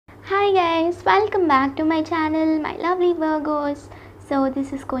Hi guys, welcome back to my channel, my lovely Virgos. So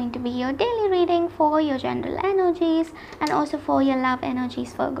this is going to be your daily reading for your general energies and also for your love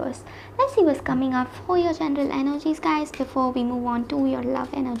energies, Virgos. Let's see what's coming up for your general energies, guys, before we move on to your love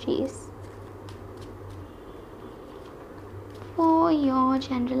energies. For your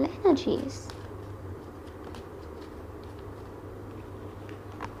general energies.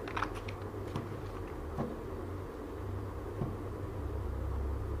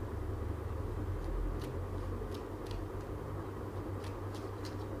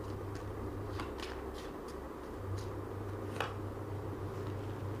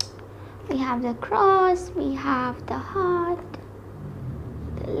 We have the cross, we have the heart,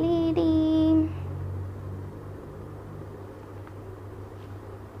 the lady,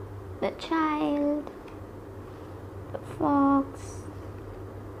 the child, the fox.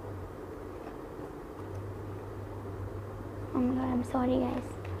 Oh my god, I'm sorry guys.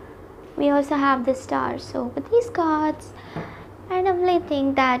 We also have the star. So with these cards, I definitely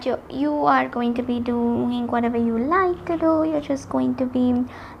think that you are going to be doing whatever you like to do. You're just going to be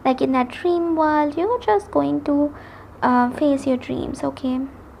like in that dream world. You're just going to face your dreams, okay?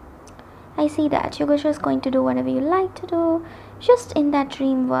 I see that. You're just going to do whatever you like to do. Just in that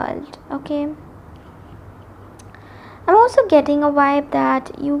dream world, okay? I'm also getting a vibe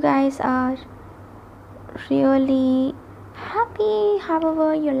that you guys are really happy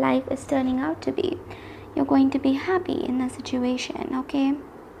however your life is turning out to be. You're going to be happy in the situation, okay?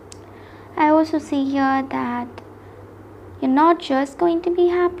 I also see here that you're not just going to be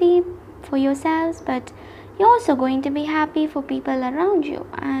happy for yourselves, but you're also going to be happy for people around you,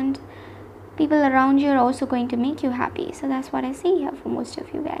 and people around you are also going to make you happy. So that's what I see here for most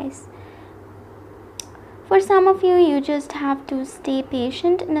of you guys. For some of you, you just have to stay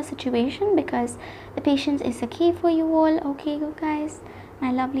patient in a situation because the patience is the key for you all, okay you guys?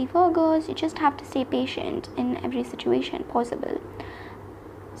 My lovely Virgos, you just have to stay patient in every situation possible.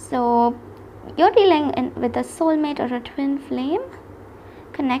 So you're dealing with a soulmate or a twin flame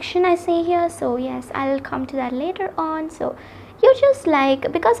connection, I say here. So yes, I'll come to that later on. So you just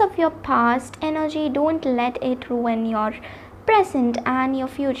like, because of your past energy, don't let it ruin your present and your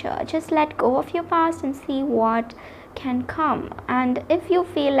future. Just let go of your past and see what can come. And if you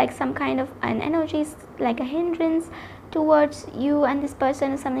feel like some kind of an energy is like a hindrance towards you and this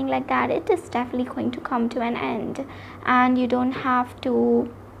person or something like that, it is definitely going to come to an end, and you don't have to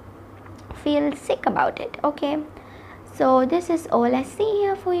feel sick about it, okay? So this is all I see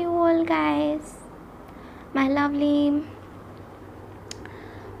here for you all guys, my lovely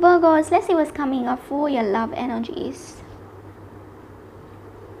Virgos. Let's see what's coming up for your love energies.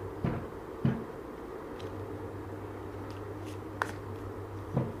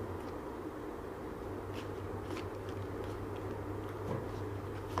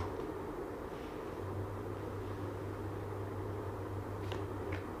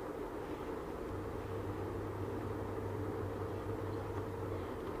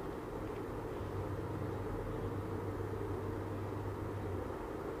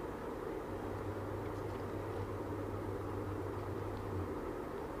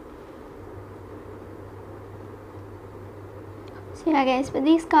 So yeah guys, with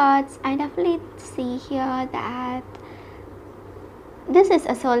these cards, I definitely see here that this is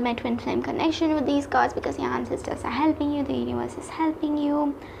a soulmate twin flame connection with these cards, because your ancestors are helping you, the universe is helping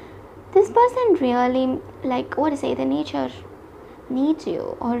you. This person really, like, what to say, the nature needs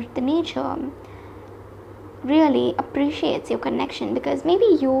you, or the nature really appreciates your connection, because maybe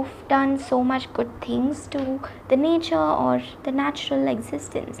you've done so much good things to the nature or the natural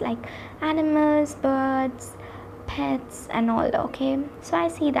existence, like animals, birds, pets and all, okay? So I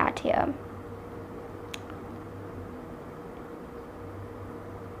see that here.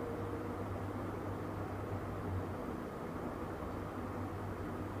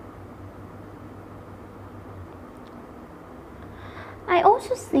 I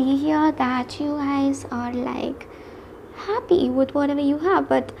also see here that you guys are like happy with whatever you have,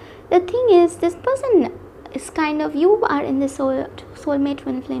 but the thing is, this person is kind of, you are in the soulmate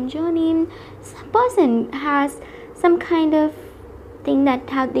twin flame journey. This person has some kind of thing that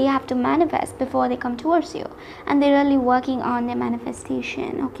they have to manifest before they come towards you, and they're really working on their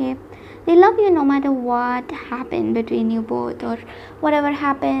manifestation, okay? They love you no matter what happened between you both, or whatever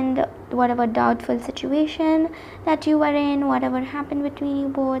happened, whatever doubtful situation that you were in, whatever happened between you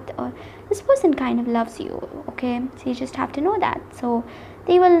both, or this person kind of loves you, okay? So you just have to know that. So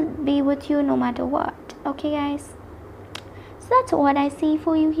they will be with you no matter what, okay guys? So that's what I see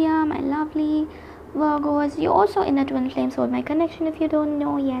for you here, my lovely Virgos, you're also in a twin flame soulmate connection. If you don't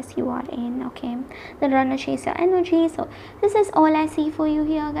know, yes, you are in. Okay, the runner chaser energy. So this is all I see for you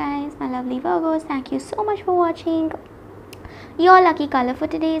here, guys, my lovely Virgos. Thank you so much for watching. Your lucky color for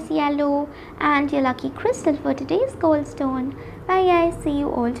today is yellow, and your lucky crystal for today is gold stone. Bye guys, see you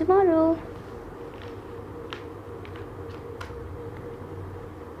all tomorrow.